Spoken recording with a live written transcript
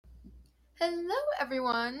Hello,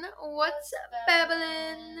 everyone. What's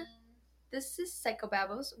Babylon? This is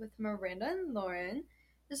Psychobabbles with Miranda and Lauren.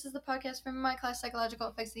 This is the podcast from my class, Psychological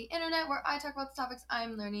Effects of the Internet, where I talk about the topics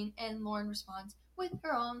I'm learning, and Lauren responds with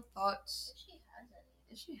her own thoughts.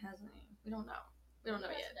 If she has any, we don't know. We don't know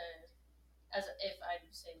yet. As if I'm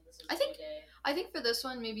saying this is I think for this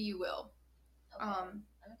one, maybe you will. Okay. I'm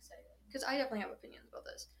excited. Because I definitely have opinions about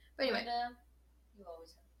this. But anyway, Miranda, you always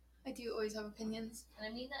have. I do always have opinions. And I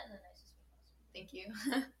mean that in the nicest way possible. Thank you.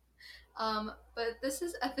 But this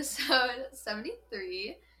is episode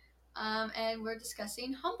 73, and we're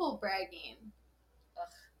discussing humblebragging.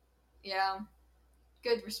 Ugh. Yeah,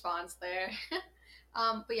 good response there.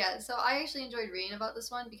 But yeah, so I actually enjoyed reading about this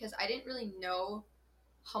one because I didn't really know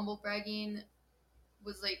humblebragging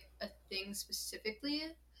was like a thing specifically.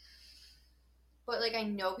 But like I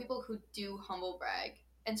know people who do humble brag,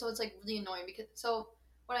 and so it's like really annoying because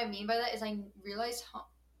what I mean by that is I realized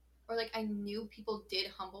I knew people did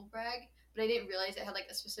humble brag, but I didn't realize it had like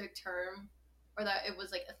a specific term or that it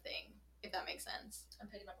was like a thing, if that makes sense. I'm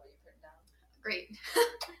picking up what you've written down. Great.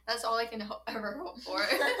 That's all I can ever hope for.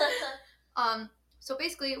 So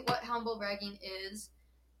basically what humble bragging is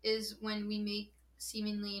when we make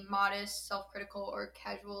seemingly modest, self-critical, or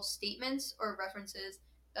casual statements or references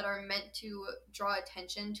that are meant to draw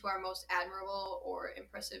attention to our most admirable or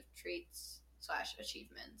impressive traits /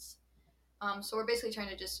 achievements. So we're basically trying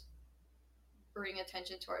to just bring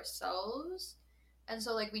attention to ourselves, and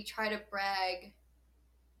so like we try to brag,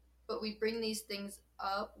 but we bring these things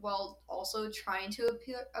up while also trying to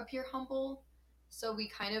appear humble, so we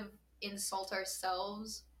kind of insult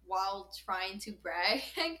ourselves while trying to brag.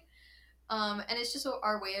 And it's just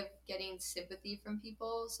our way of getting sympathy from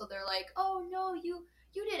people, so they're like, oh no, you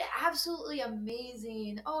did absolutely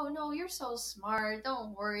amazing, oh no, you're so smart,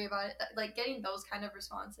 don't worry about it, like getting those kind of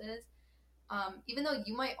responses. Even though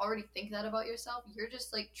you might already think that about yourself, you're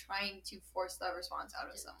just like trying to force that response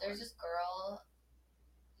out of someone. There's this girl,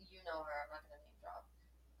 you know her, I'm not gonna name drop.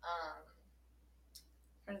 I'm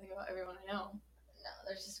trying to think about everyone I know. No,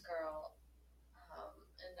 there's this girl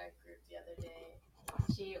in our group the other day.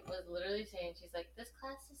 She was literally saying, she's like, this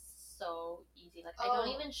class is so easy. Like, I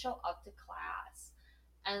don't even show up to class.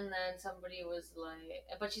 And then somebody was like,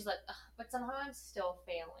 but she's like, but somehow I'm still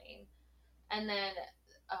failing. And then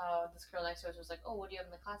this girl next to us was like, oh, what do you have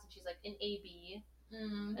in the class? And she's like, an AB.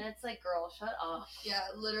 And it's like, girl, shut up. Yeah,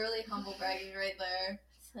 literally humble bragging right there.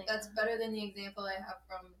 Like, that's better than the example I have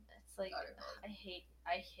from. It's like, I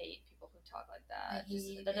hate people who talk like that.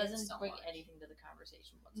 That doesn't bring anything to the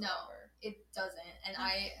conversation whatsoever. No, it doesn't. And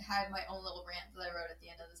I had my own little rant that I wrote at the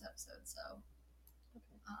end of this episode. So,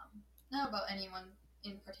 not about anyone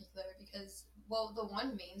in particular, because the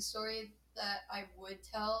one main story that I would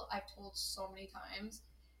tell, I've told so many times,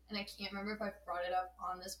 and I can't remember if I've brought it up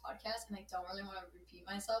on this podcast, and I don't really want to repeat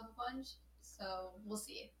myself a bunch. So we'll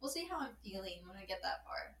see. We'll see how I'm feeling when I get that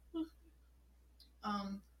far.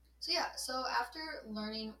 So after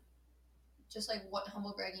learning just like what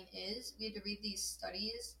humble bragging is, we had to read these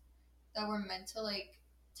studies that were meant to like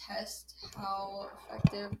test how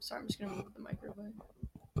effective. Sorry, I'm just gonna move the microphone.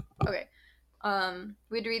 Okay.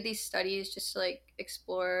 We had to read these studies just to like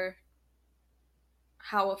explore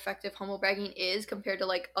how effective humble bragging is compared to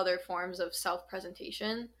like other forms of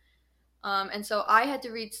self-presentation. And so I had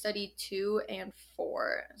to read study 2 and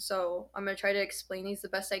 4. So I'm going to try to explain these the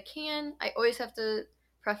best I can. I always have to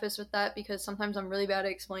preface with that because sometimes I'm really bad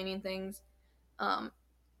at explaining things.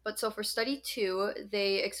 But so for study 2,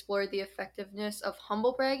 they explored the effectiveness of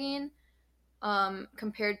humble bragging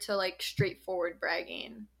compared to like straightforward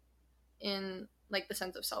bragging in like the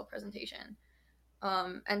sense of self-presentation.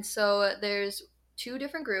 And so there's 2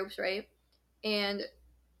 different groups, right? And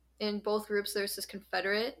in both groups there's this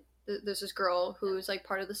Confederate, there's this girl who's like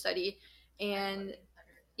part of the study, and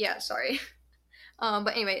yeah, sorry. But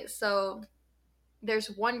anyway, so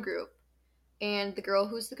there's one group, and the girl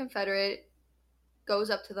who's the Confederate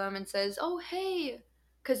goes up to them and says, oh hey,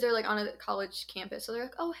 because they're like on a college campus, so they're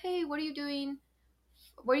like, oh hey, what are you doing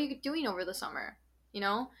over the summer,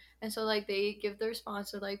 and so like they give the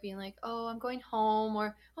response of like being like, oh, I'm going home,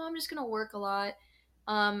 or oh, I'm just gonna work a lot.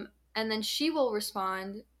 And then she will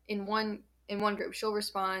respond in one group, she'll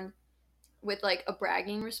respond with like a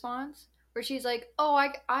bragging response where she's like, oh,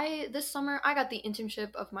 I this summer I got the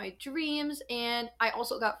internship of my dreams, and I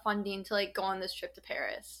also got funding to like go on this trip to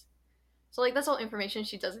Paris. So like that's all information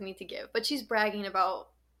she doesn't need to give, but she's bragging about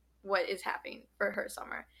what is happening for her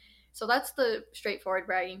summer. So that's the straightforward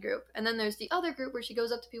bragging group. And then there's the other group where she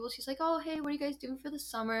goes up to people, she's like, oh hey, what are you guys doing for the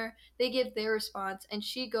summer? They give their response, and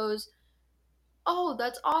she goes, oh,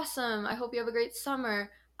 that's awesome, I hope you have a great summer.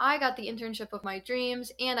 I got the internship of my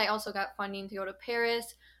dreams, and I also got funding to go to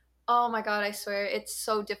Paris. Oh my god, I swear, it's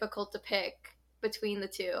so difficult to pick between the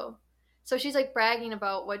two. So she's like bragging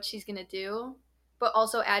about what she's gonna do, but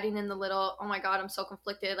also adding in the little, oh my god, I'm so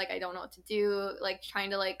conflicted, like I don't know what to do, like trying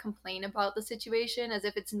to like complain about the situation as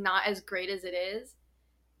if it's not as great as it is.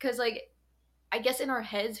 Because, like, I guess in our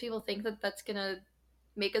heads, people think that that's gonna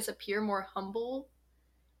make us appear more humble,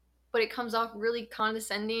 but it comes off really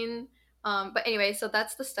condescending. But anyway, so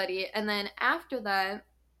that's the study. And then after that,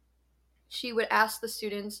 she would ask the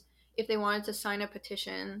students if they wanted to sign a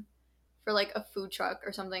petition for like a food truck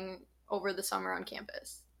or something over the summer on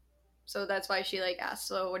campus. So that's why she like asked,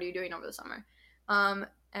 so what are you doing over the summer?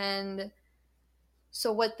 And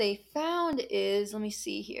so what they found is, let me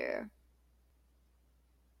see here.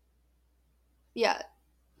 Yeah,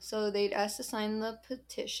 so they'd asked to sign the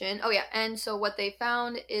petition. Oh yeah, and so what they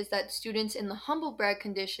found is that students in the humblebrag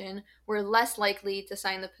condition were less likely to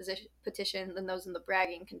sign the petition than those in the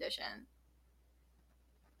bragging condition.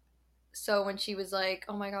 So when she was like,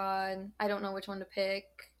 "Oh my god, I don't know which one to pick,"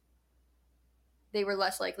 they were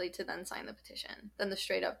less likely to then sign the petition than the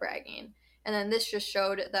straight up bragging. And then this just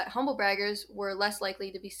showed that humble braggers were less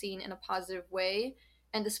likely to be seen in a positive way.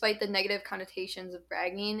 And despite the negative connotations of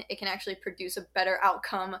bragging, it can actually produce a better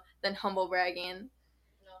outcome than humble bragging.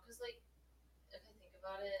 No, because, like, if I think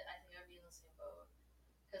about it, I think I'd be in the same boat.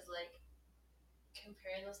 Because, like,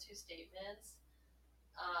 comparing those two statements,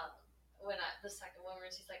 the second one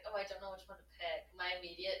where she's like, "Oh, I don't know which one to pick," my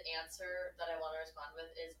immediate answer that I want to respond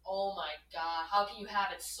with is, "Oh my god, how can you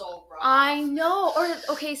have it so wrong?" I know.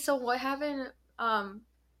 Or okay, so what happened?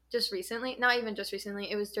 Just recently, not even just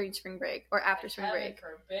recently. It was during spring break or after spring break.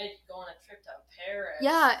 Forbid you go on a trip to Paris.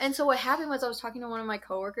 Yeah, and so what happened was I was talking to one of my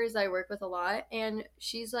coworkers that I work with a lot, and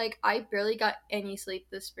she's like, "I barely got any sleep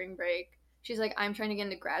this spring break." She's like, "I'm trying to get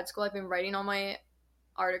into grad school. I've been writing all my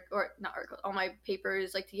all my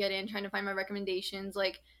papers, like to get in, trying to find my recommendations,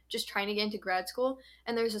 like just trying to get into grad school."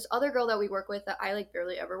 And there's this other girl that we work with that I like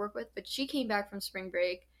barely ever work with, but she came back from spring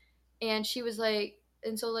break, and she was like,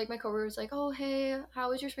 and so like my coworker was like, "Oh hey, how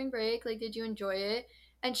was your spring break? Like, did you enjoy it?"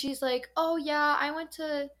 And she's like, "Oh yeah, I went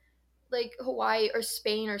to like Hawaii or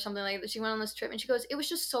Spain or something like that." She went on this trip, and she goes, "It was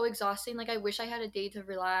just so exhausting. Like, I wish I had a day to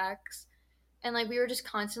relax." And like we were just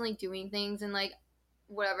constantly doing things and like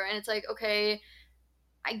whatever. And it's like, okay,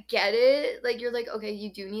 I get it. Like, you're like, okay,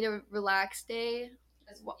 you do need a relaxed day.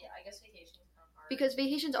 Yeah, I guess vacations are kind of hard. Because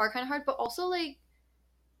vacations are kind of hard, but also like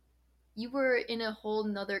you were in a whole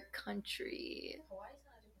nother country. Hawaii's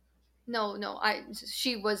not a different No,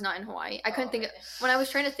 she was not in Hawaii. I couldn't think of, when I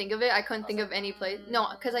was trying to think of it, I couldn't think of any place. No,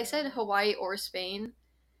 because I said Hawaii or Spain,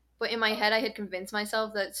 but in my head I had convinced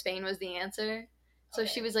myself that Spain was the answer. So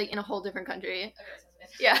she was like in a whole different country.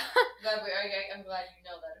 Okay, yeah. I'm glad you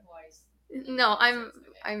know that Hawaii's. No,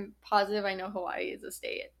 I'm positive I know Hawaii is a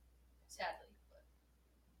state. Sadly, but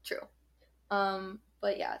true.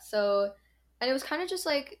 But yeah, so, and it was kind of just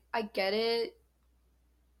like, I get it,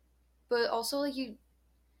 but also like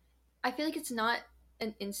I feel like it's not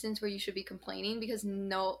an instance where you should be complaining, because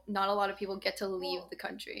not a lot of people get to leave the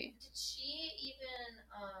country. Did she even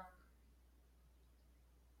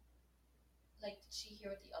did she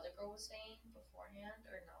hear what the other girl was saying beforehand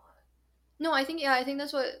or not? No, I think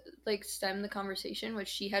that's what like stemmed the conversation, which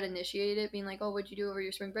she had initiated it, being like, "Oh, what'd you do over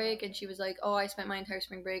your spring break?" And she was like, "Oh, I spent my entire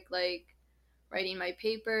spring break like writing my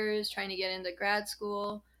papers, trying to get into grad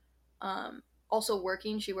school, also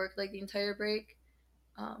working." She worked like the entire break.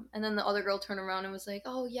 And then the other girl turned around and was like,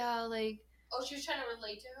 "Oh yeah, like." Oh, she was trying to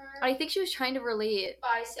relate to her? I think she was trying to relate.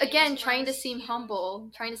 Again, trying to seem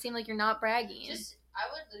humble, trying to seem like you're not bragging. I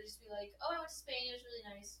would just be like, "Oh, I went to Spain. It was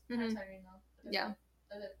really nice. Kind of tiring though." Yeah.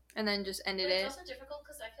 And then just ended but it. It's also difficult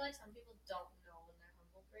because I feel like some people don't know when they're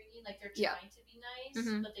humble bragging. Like, they're trying to be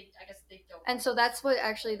nice, but I guess they don't. And so that's what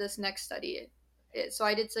actually this next study is. So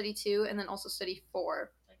I did study 2 and then also study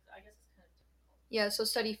 4. I guess it's kind of difficult. Yeah, so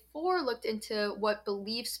study 4 looked into what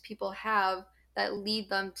beliefs people have that lead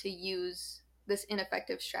them to use this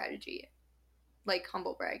ineffective strategy, like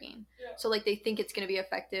humble bragging. Yeah. So like they think it's going to be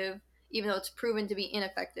effective, even though it's proven to be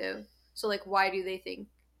ineffective. So like, why do they think,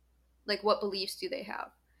 like what beliefs do they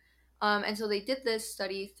have? And so they did this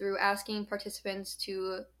study through asking participants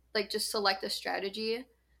to like just select a strategy,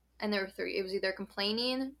 and there were 3. It was either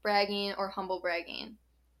complaining, bragging, or humble bragging.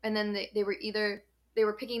 And then they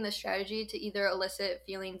were picking the strategy to either elicit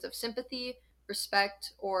feelings of sympathy,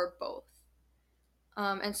 respect, or both.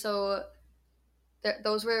 And so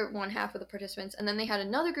those were one half of the participants. And then they had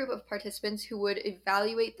another group of participants who would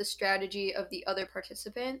evaluate the strategy of the other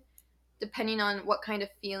participant depending on what kind of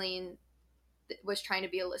feeling was trying to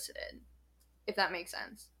be elicited. if that makes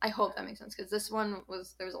sense. I hope that makes sense, because this one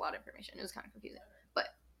there was a lot of information. It was kind of confusing. But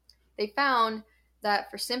they found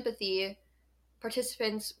that for sympathy,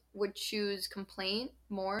 participants would choose complaint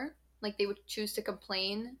more. Like, they would choose to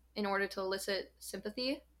complain in order to elicit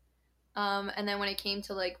sympathy. And then when it came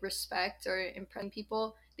to like respect or impressing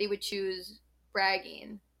people, they would choose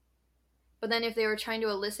bragging. But then if they were trying to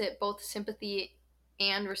elicit both sympathy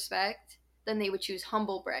and respect, then they would choose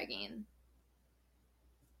humble bragging.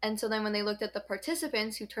 And so then when they looked at the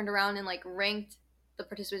participants who turned around and like ranked the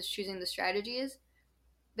participants choosing the strategies,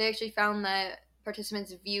 they actually found that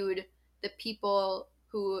participants viewed the people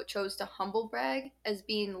who chose to humble brag as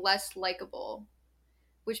being less likable,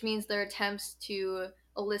 which means their attempts to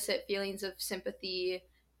elicit feelings of sympathy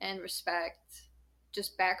and respect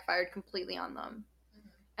just backfired completely on them.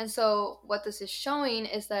 And so what this is showing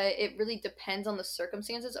is that it really depends on the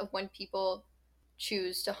circumstances of when people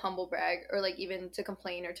choose to humble brag, or like even to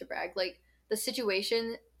complain or to brag. Like, the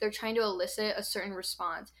situation, they're trying to elicit a certain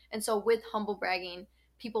response. And so with humble bragging,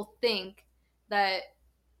 people think that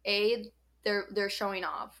they're showing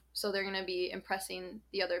off, so they're going to be impressing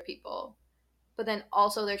the other people. But then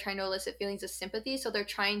also they're trying to elicit feelings of sympathy, so they're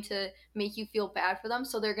trying to make you feel bad for them,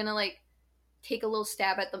 so they're going to like take a little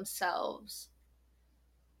stab at themselves.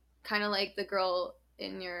 Kind of like the girl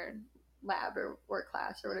in your lab or work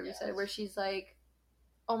class or whatever you said, where she's like,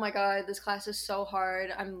 oh my god, this class is so hard,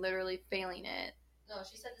 I'm literally failing it. No,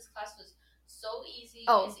 she said this class was so easy.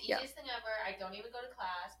 Oh, it's the easiest thing ever. I don't even go to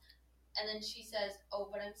class. And then she says, oh,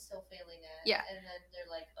 but I'm still failing it. Yeah. And then they're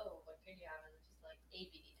like, oh, what grade do you have? And then she's like,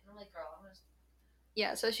 ABD. And I'm like, girl, I'm just...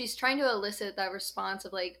 Yeah, so she's trying to elicit that response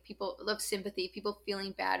of like people of sympathy, people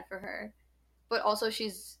feeling bad for her. But also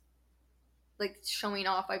she's like showing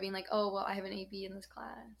off by being like, oh, well, I have an AB in this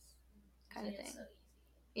class, kind of thing. So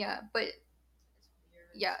yeah, but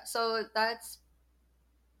yeah, so that's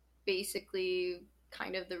basically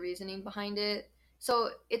kind of the reasoning behind it.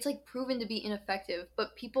 So it's like proven to be ineffective,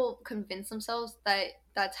 but people convince themselves that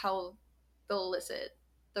that's how they'll elicit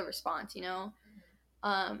the response, you know?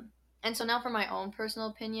 And so now for my own personal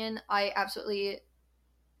opinion, I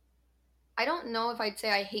don't know if I'd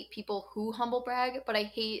say I hate people who humble brag, but I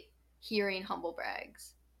hate hearing humble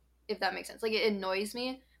brags, if that makes sense. Like, it annoys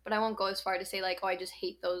me, but I won't go as far to say like, oh, I just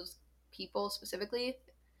hate those people specifically.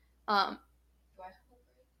 Do I humble brag?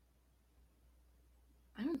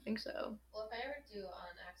 I don't think so. Well, if I ever do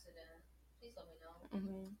on accident, please let me know.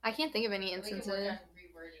 Mm-hmm. I can't think of any instances. We can work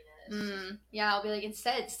on rewording it. Yeah, I'll be like,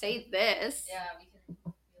 instead, say this. Yeah, we can be a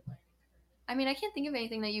learning curve. I mean, I can't think of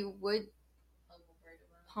anything that you would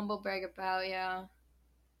humble brag about, yeah.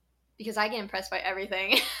 Because I get impressed by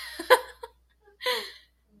everything.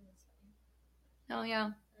 Oh,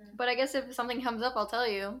 yeah. But I guess if something comes up, I'll tell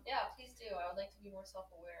you. Yeah, please do. I would like to be more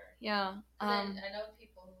self-aware. Yeah. I know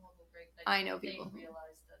people who humble brag, but I know people they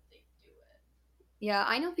realize that they do it. Yeah,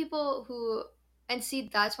 I know people who, and see,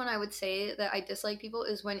 that's when I would say that I dislike people,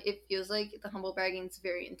 is when it feels like the humble bragging is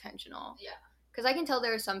very intentional. Yeah. Because I can tell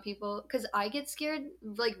there are some people, because I get scared,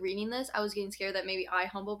 like reading this, I was getting scared that maybe I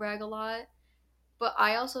humble brag a lot, but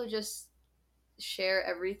I also just share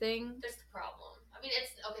everything. That's the problem. I mean,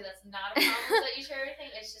 it's, okay, that's not a problem that you share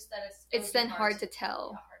everything, it's just that it's then hard to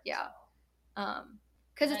tell. Yeah.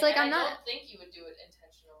 Because it's like, I'm not... I don't think you would do it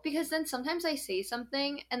intentionally. Because then sometimes I say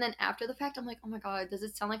something, and then after the fact, I'm like, oh my god, does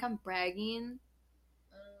it sound like I'm bragging?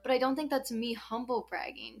 But I don't think that's me humble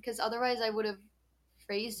bragging, because otherwise I would have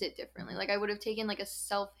phrased it differently. Like, I would have taken like a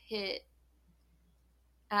self-hit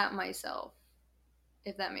at myself,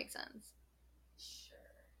 if that makes sense. Sure.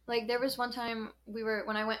 Like, there was one time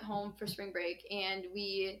when I went home for spring break, and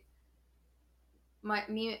it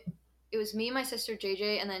was me, my sister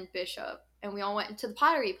JJ, and then Bishop, and we all went to the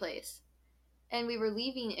pottery place, and we were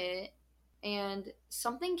leaving it, and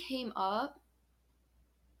something came up.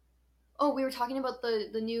 Oh, we were talking about the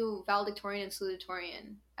new valedictorian and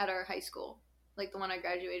salutatorian at our high school, like the one I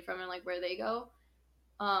graduated from, and like where they go.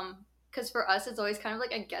 Because for us, it's always kind of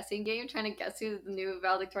like a guessing game, trying to guess who the new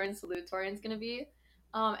valedictorian and salutatorian is gonna be.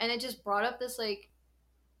 And it just brought up this like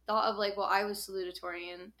thought of like, well, I was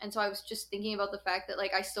salutatorian, and so I was just thinking about the fact that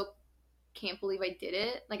like I still can't believe I did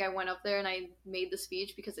it. Like, I went up there and I made the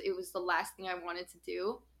speech because it was the last thing I wanted to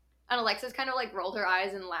do. And Alexis kind of like rolled her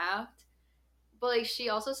eyes and laughed. But like, she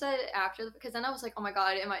also said after, because then I was like, oh my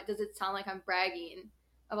god, does it sound like I'm bragging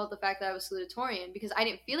about the fact that I was salutatorian? Because I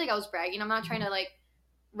didn't feel like I was bragging. I'm not trying to like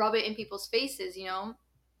rub it in people's faces, you know?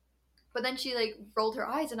 But then she like rolled her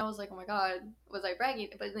eyes, and I was like, oh my god, was I bragging?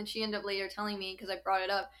 But then she ended up later telling me, because I brought it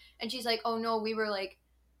up, and she's like, oh no, we were like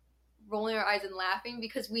rolling our eyes and laughing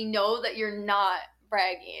because we know that you're not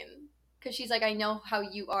bragging. Because she's like, I know how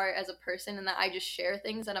you are as a person, and that I just share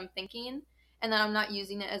things that I'm thinking. and then I'm not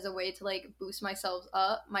using it as a way to like boost myself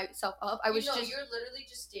up. I was you're literally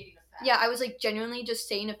just stating a fact. Yeah, I was like genuinely just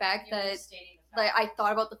stating a fact like I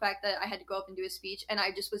thought about the fact that I had to go up and do a speech, and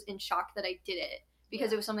I just was in shock that I did it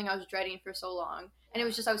because it was something I was dreading for so long, and it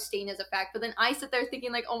was just I was stating as a fact. But then I sit there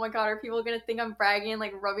thinking like, oh my god, are people gonna think I'm bragging,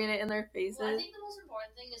 like rubbing it in their faces? Well, I think the most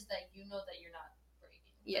important thing is that you know that you're not bragging.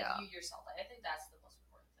 Yeah. Like, you yourself. Like, I think that's the most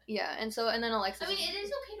important thing. Yeah, and then Alexis. I mean, it is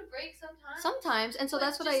okay to brag sometimes. Sometimes, and so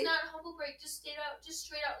that's what just not humble brag. Just straight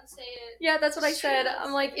out and say it. Yeah, that's what I said.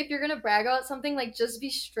 I'm like, if you're gonna brag about something, like just be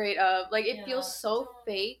straight up. Like it feels so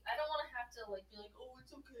fake. I don't want to have to like be like, oh,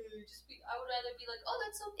 it's okay. I would rather be like, oh,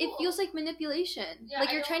 that's so cool. It feels like manipulation. Yeah,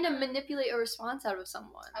 like you're trying to manipulate a response out of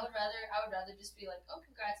someone. I would rather just be like, oh,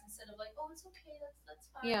 congrats, instead of like, oh, it's okay, that's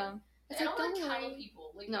fine. Yeah. It's like, I don't want to tell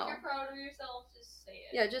people. Like, no. If you're proud of yourself, just say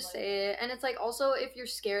it. Yeah, just say it. And it's like also if you're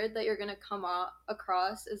scared that you're gonna come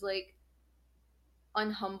across as like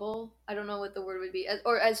unhumble, I don't know what the word would be,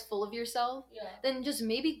 or as full of yourself, then just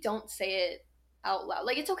maybe don't say it out loud.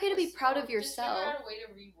 Like it's okay to be proud of yourself. Just figure out a way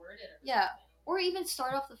to reword it. Yeah. Or even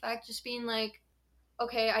start off the fact just being like,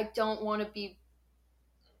 okay, I don't want to be.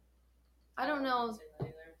 I don't know.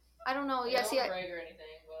 Yeah, see, brag or anything,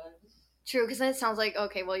 but true, because then it sounds like,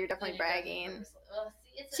 okay, well, you're definitely bragging.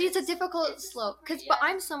 See, it's a difficult slope. But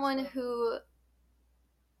I'm someone who,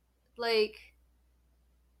 like,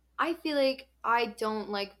 I feel like I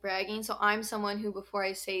don't like bragging, so I'm someone who, before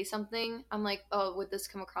I say something, I'm like, oh, would this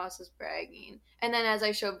come across as bragging? And then as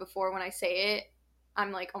I showed before, when I say it,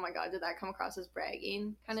 I'm like, oh my god, did that come across as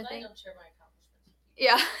bragging kind of thing? I don't share my accomplishments.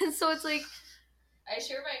 Yeah, so it's like... I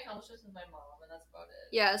share my accomplishments with my mom, and that's about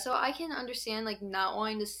it. Yeah, so I can understand, like, not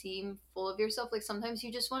wanting to seem full of yourself. Like, sometimes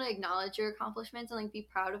you just want to acknowledge your accomplishments and, like, be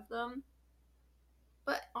proud of them.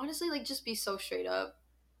 But honestly, like, just be so straight up.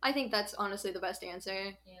 I think that's honestly the best answer.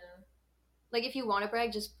 Yeah. Like, if you want to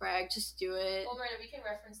brag, just do it. Well, Miranda, we can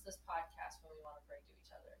reference this podcast when we want to brag to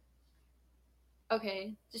each other.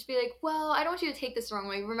 Okay, just be like, well, I don't want you to take this the wrong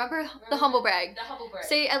way. Remember the humble brag. The humble brag.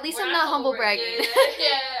 Say, at least I'm not humble bragging.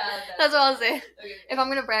 Yeah. That's what I'll say. Okay. If I'm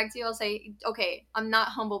gonna brag to you, I'll say, okay, I'm not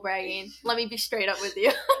humble bragging. Let me be straight up with you.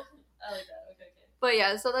 I like that. Okay. But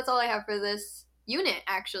yeah, so that's all I have for this unit,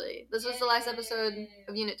 actually. This was the last episode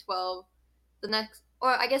of Unit 12. The next, or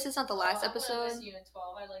I guess it's not the last episode. Unit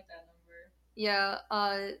 12. I like that number. Yeah,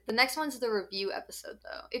 the next one's the review episode,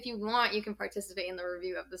 though. If you want, you can participate in the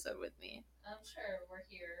review episode with me. I'm sure we're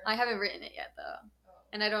here. I haven't written it yet, though. Oh.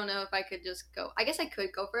 And I don't know if I could just go... I guess I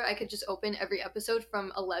could go for it. I could just open every episode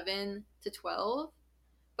from 11 to 12.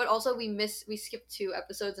 But also, we skipped 2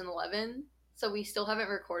 episodes in 11, so we still haven't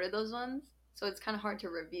recorded those ones. So it's kind of hard to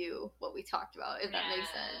review what we talked about, if that makes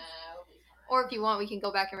sense. Or if you want, we can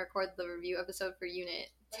go back and record the review episode for Unit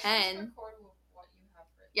 10. Let's just record what you have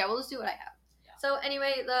written. Yeah, we'll just do what I have. So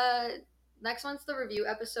anyway, the next one's the review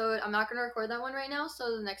episode. I'm not going to record that one right now,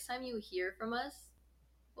 so the next time you hear from us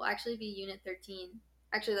will actually be Unit 13.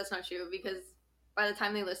 Actually, that's not true, because by the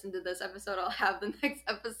time they listen to this episode, I'll have the next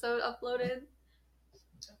episode uploaded.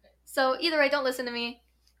 Okay. So either way, don't listen to me.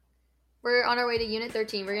 We're on our way to Unit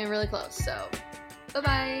 13. We're getting really close, so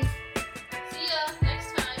bye-bye. See ya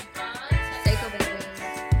next time on Psycho Babies.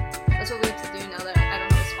 That's what we have to do now that I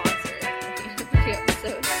don't have a sponsor at the end of the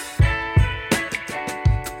episode.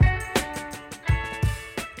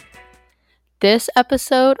 This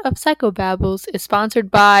episode of Psychobabbles is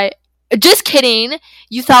sponsored by... Just kidding!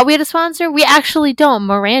 You thought we had a sponsor? We actually don't.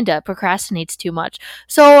 Miranda procrastinates too much.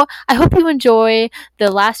 So I hope you enjoy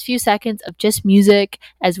the last few seconds of just music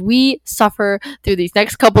as we suffer through these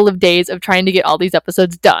next couple of days of trying to get all these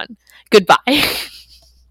episodes done. Goodbye.